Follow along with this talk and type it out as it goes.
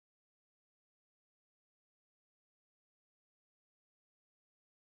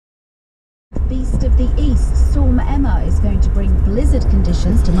beast of the east, Storm Emma, is going to bring blizzard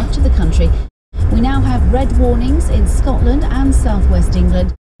conditions to much of the country. We now have red warnings in Scotland and southwest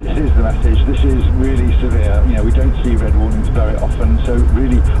England. Here's the message. This is really severe. You know, we don't see red warnings very often, so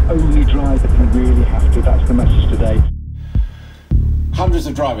really only drive if you really have to. That's the message today. Hundreds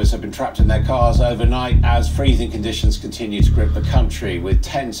of drivers have been trapped in their cars overnight as freezing conditions continue to grip the country, with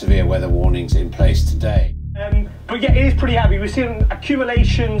 10 severe weather warnings in place today. But yeah, it is pretty heavy. We're seeing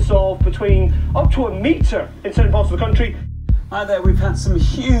accumulations of between up to a metre in certain parts of the country. Hi there, we've had some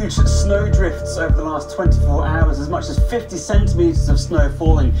huge snow drifts over the last 24 hours, as much as 50 centimetres of snow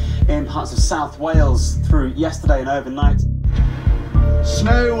falling in parts of South Wales through yesterday and overnight.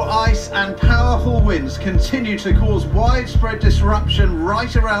 Snow, ice and powerful winds continue to cause widespread disruption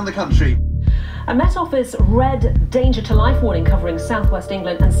right around the country. A Met Office red danger to life warning covering southwest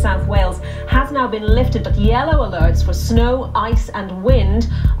England and South Wales has now been lifted, but yellow alerts for snow, ice and wind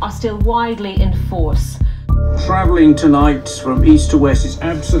are still widely in force. Travelling tonight from east to west is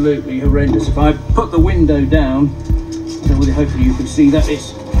absolutely horrendous. If I put the window down, so hopefully you can see that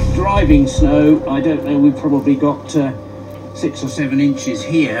it's driving snow. I don't know, we've probably got 6 or 7 inches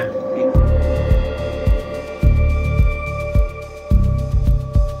here.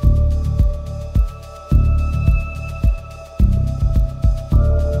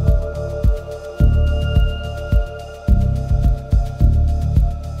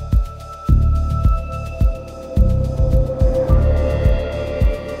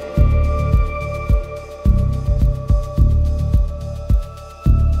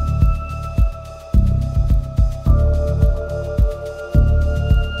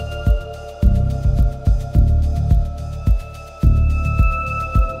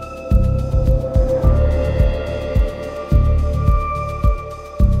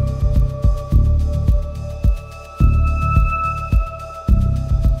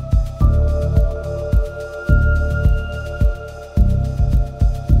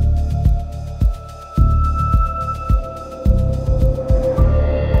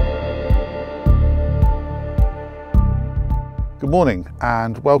 Good morning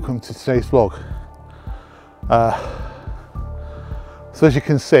and welcome to today's vlog. So as you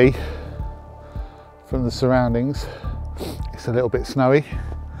can see from the surroundings, it's a little bit snowy.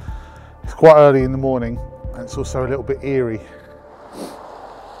 It's quite early in the morning and it's also a little bit eerie.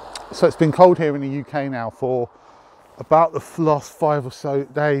 So it's been cold here in the UK now for about the last 5 or so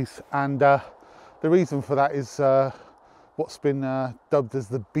days, and the reason for that is what's been dubbed as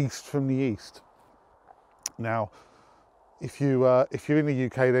the beast from the east. Now, if you're in the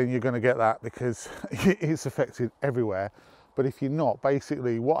UK, then you're going to get that because it's affected everywhere. But if you're not,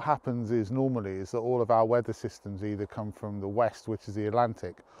 basically what happens is normally is that all of our weather systems either come from the west, which is the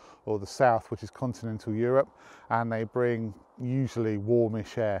Atlantic, or the south, which is continental Europe, and they bring usually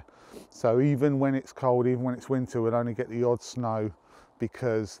warmish air. So even when it's cold, even when it's winter, we'll only get the odd snow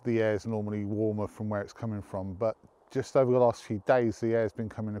because the air is normally warmer from where it's coming from. But just over the last few days, the air has been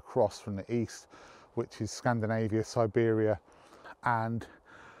coming across from the east, which is Scandinavia, Siberia, and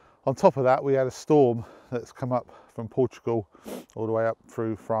on top of that we had a storm that's come up from Portugal all the way up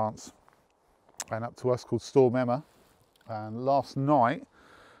through France and up to us, called Storm Emma. And last night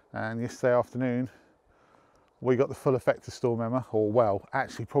and yesterday afternoon we got the full effect of Storm Emma, or well,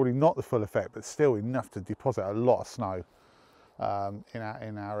 actually probably not the full effect, but still enough to deposit a lot of snow in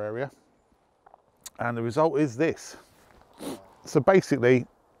our area. And the result is this. So basically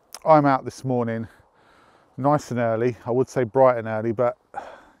I'm out this morning nice and early. I would say bright and early, but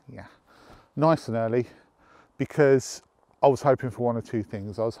yeah, nice and early, because I was hoping for one or two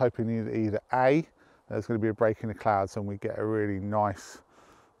things. I was hoping either A, there's going to be a break in the clouds and we get a really nice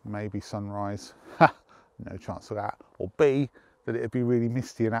maybe sunrise, no chance of that, or B, that it'd be really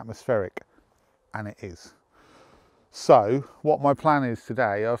misty and atmospheric, and it is. So what my plan is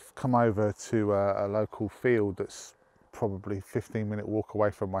today, I've come over to a local field that's probably 15-minute walk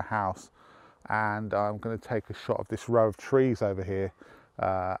away from my house, and I'm going to take a shot of this row of trees over here,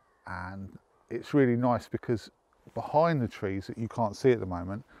 and it's really nice because behind the trees that you can't see at the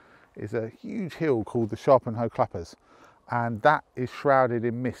moment is a huge hill called the Sharpenhoe Clappers, and that is shrouded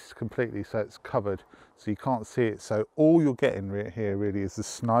in mist completely, so it's covered so you can't see it. So all you're getting here really is the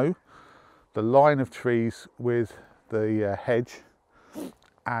snow, the line of trees with the hedge,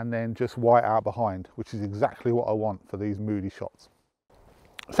 and then just white out behind, which is exactly what I want for these moody shots.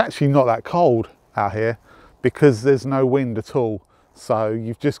 It's actually not that cold out here because there's no wind at all, so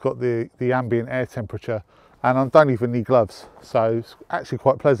you've just got the ambient air temperature, and I don't even need gloves, so it's actually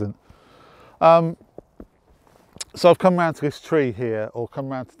quite pleasant. So I've come round to this tree here, or come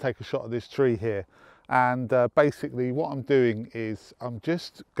round to take a shot of this tree here, And basically what I'm doing is I'm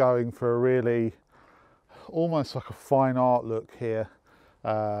just going for a really almost like a fine art look here.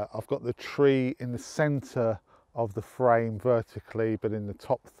 I've got the tree in the center of the frame vertically, but in the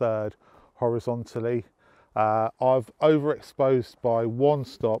top third horizontally. I've overexposed by one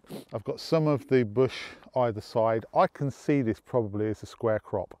stop. I've got some of the bush either side. I can see this probably as a square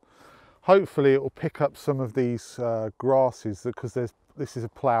crop. Hopefully it will pick up some of these grasses, because this is a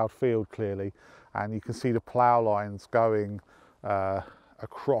ploughed field clearly, and you can see the plough lines going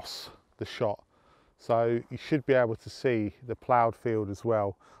across the shot. So you should be able to see the ploughed field as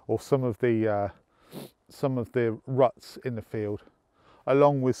well, or some of the ruts in the field,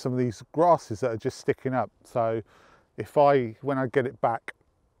 along with some of these grasses that are just sticking up. So when I get it back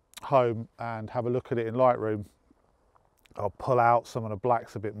home and have a look at it in Lightroom, I'll pull out some of the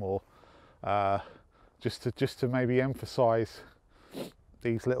blacks a bit more, just to maybe emphasize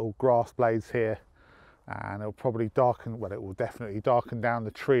these little grass blades here. And it'll probably darken, well, it will definitely darken down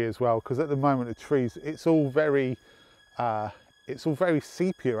the tree as well, because at the moment the trees, it's all very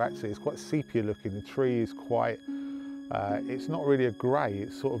sepia actually. It's quite sepia looking. The tree is quite, it's not really a grey,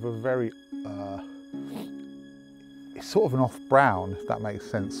 it's sort of a very, it's sort of an off brown, if that makes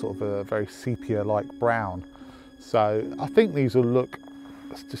sense, sort of a very sepia like brown. So I think these will look,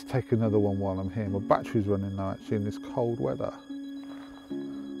 let's just take another one while I'm here. My battery's running now actually in this cold weather.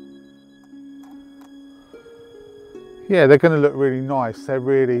 Yeah, they're going to look really nice. They're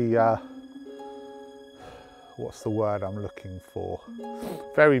really, what's the word I'm looking for?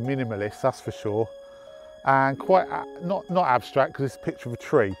 Very minimalist, that's for sure. And quite, not abstract, because it's a picture of a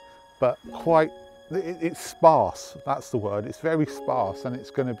tree, but quite, it's sparse, that's the word. It's very sparse, and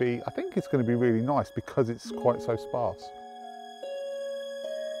it's going to be, I think it's going to be really nice because it's quite so sparse.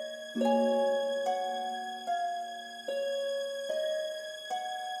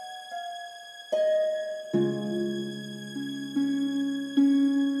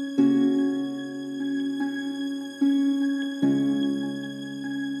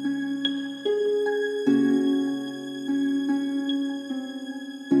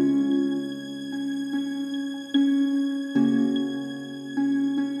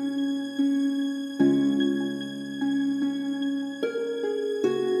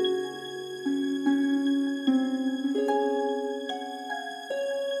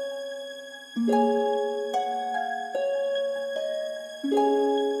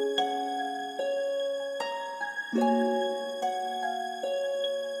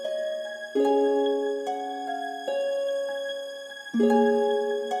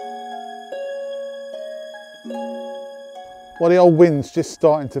 Well, the old wind's just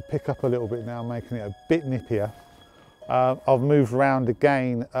starting to pick up a little bit now, making it a bit nippier. I've moved around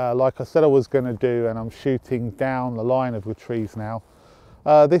again, like I said I was going to do, and I'm shooting down the line of the trees now.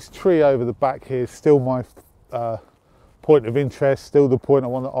 This tree over the back here is still my point of interest, still the point I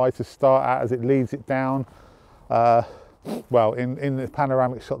want the eye to start at as it leads it down. Well, in the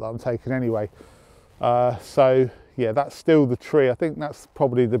panoramic shot that I'm taking anyway. So yeah, that's still the tree. I think that's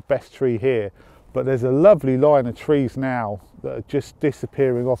probably the best tree here. But there's a lovely line of trees now that are just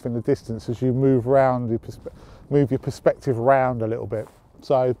disappearing off in the distance as you move around, move your perspective around a little bit.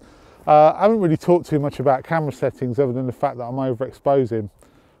 So I haven't really talked too much about camera settings other than the fact that I'm overexposing.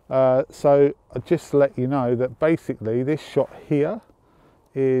 So just to let you know that basically this shot here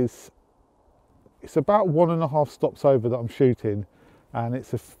is, it's about 1.5 stops over that I'm shooting, and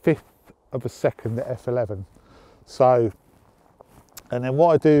it's a 1/5 of a second at f11. So, and then what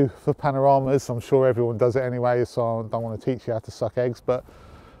I do for panoramas, I'm sure everyone does it anyway, so I don't want to teach you how to suck eggs, but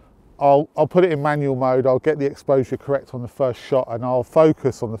I'll put it in manual mode. I'll get the exposure correct on the first shot, and I'll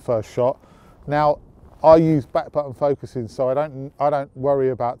focus on the first shot. Now I use back button focusing, so I don't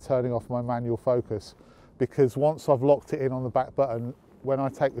worry about turning off my manual focus, because once I've locked it in on the back button, when I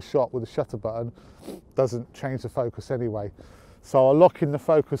take the shot with the shutter button, it doesn't change the focus anyway. So I'll lock in the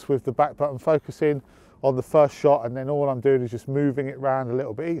focus with the back button focusing on the first shot, and then all I'm doing is just moving it around a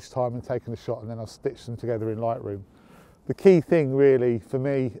little bit each time and taking the shot, and then I'll stitch them together in Lightroom. The key thing really for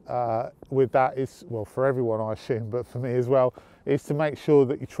me with that is, well, for everyone I assume, but for me as well, is to make sure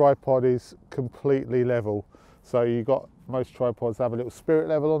that your tripod is completely level. So you got, most tripods have a little spirit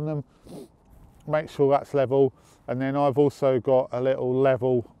level on them, make sure that's level. And then I've also got a little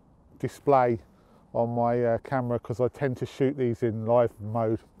level display on my camera, because I tend to shoot these in live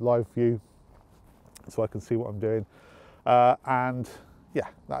mode, live view, so I can see what I'm doing. And yeah,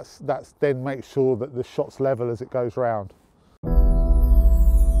 that's then make sure that the shot's level as it goes round.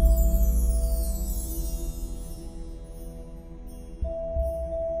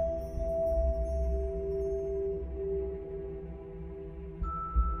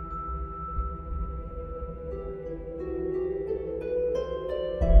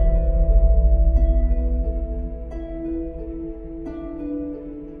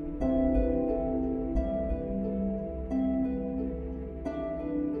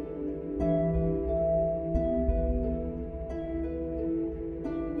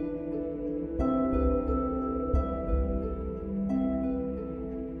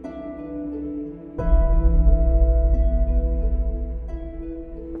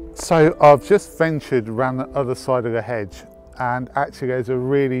 So I've just ventured around the other side of the hedge, and actually there's a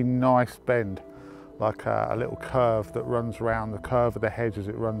really nice bend, like a little curve that runs around the curve of the hedge as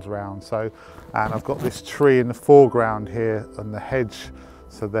it runs around. So, and I've got this tree in the foreground here and the hedge,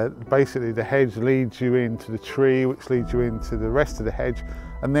 so that basically the hedge leads you into the tree, which leads you into the rest of the hedge,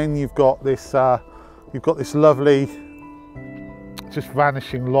 and then you've got this lovely just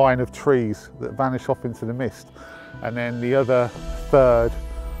vanishing line of trees that vanish off into the mist, and then the other third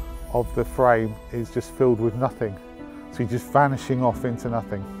of the frame is just filled with nothing, so you're just vanishing off into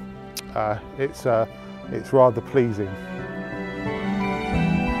nothing. It's rather pleasing.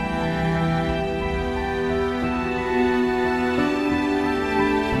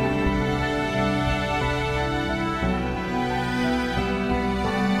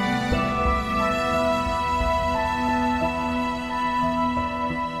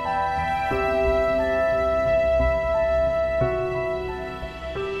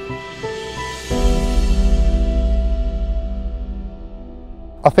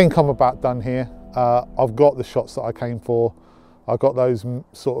 I think I'm about done here. I've got the shots that I came for. I've got those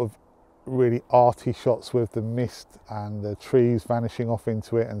sort of really arty shots with the mist and the trees vanishing off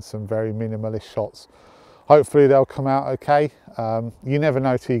into it, and some very minimalist shots. Hopefully they'll come out okay. You never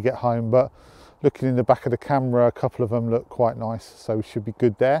know till you get home, but looking in the back of the camera, a couple of them look quite nice, so we should be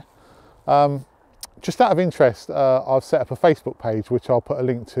good there. Just out of interest, I've set up a Facebook page, which I'll put a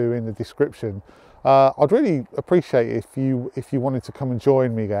link to in the description. I'd really appreciate it if you wanted to come and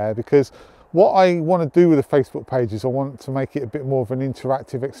join me there, because what I want to do with the Facebook page is I want to make it a bit more of an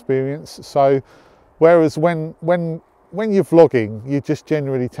interactive experience. So whereas when you're vlogging, you just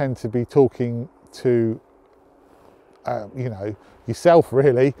generally tend to be talking to you know, yourself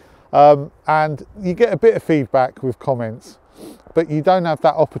really, and you get a bit of feedback with comments, but you don't have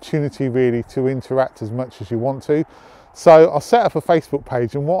that opportunity really to interact as much as you want to. So I'll set up a Facebook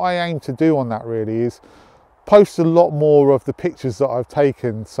page, and what I aim to do on that really is post a lot more of the pictures that I've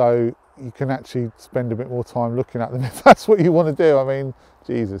taken, so you can actually spend a bit more time looking at them if that's what you want to do. I mean,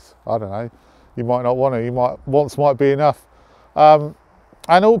 Jesus, I don't know, you might not want to, you might, once might be enough. But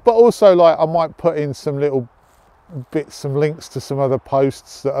also, like, I might put in some little bits, some links to some other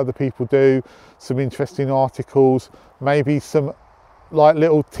posts that other people do, some interesting articles, maybe some like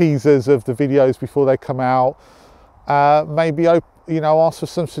little teasers of the videos before they come out. Maybe, you know, ask for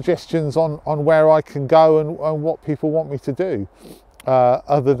some suggestions on where I can go and what people want me to do,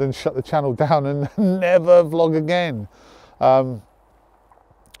 other than shut the channel down and never vlog again.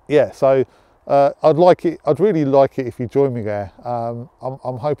 Yeah, so I'd really like it if you join me there.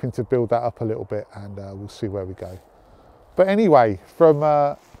 I'm hoping to build that up a little bit, and we'll see where we go. But anyway, from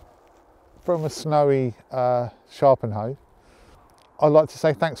a snowy Sharpenhove, I'd like to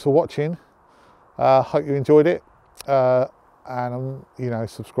say thanks for watching. Hope you enjoyed it. And you know,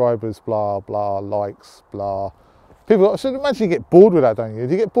 subscribers, blah blah, likes, blah. People, I should imagine you get bored with that, don't you?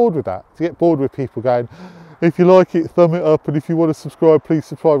 Do you get bored with that? Do you get bored with people going, if you like it, thumb it up, and if you want to subscribe, please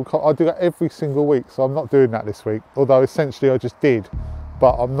subscribe? I do that every single week, so I'm not doing that this week, although essentially I just did,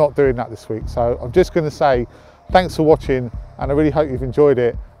 but I'm not doing that this week. So I'm just going to say thanks for watching, and I really hope you've enjoyed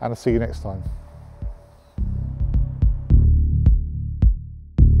it, and I'll see you next time.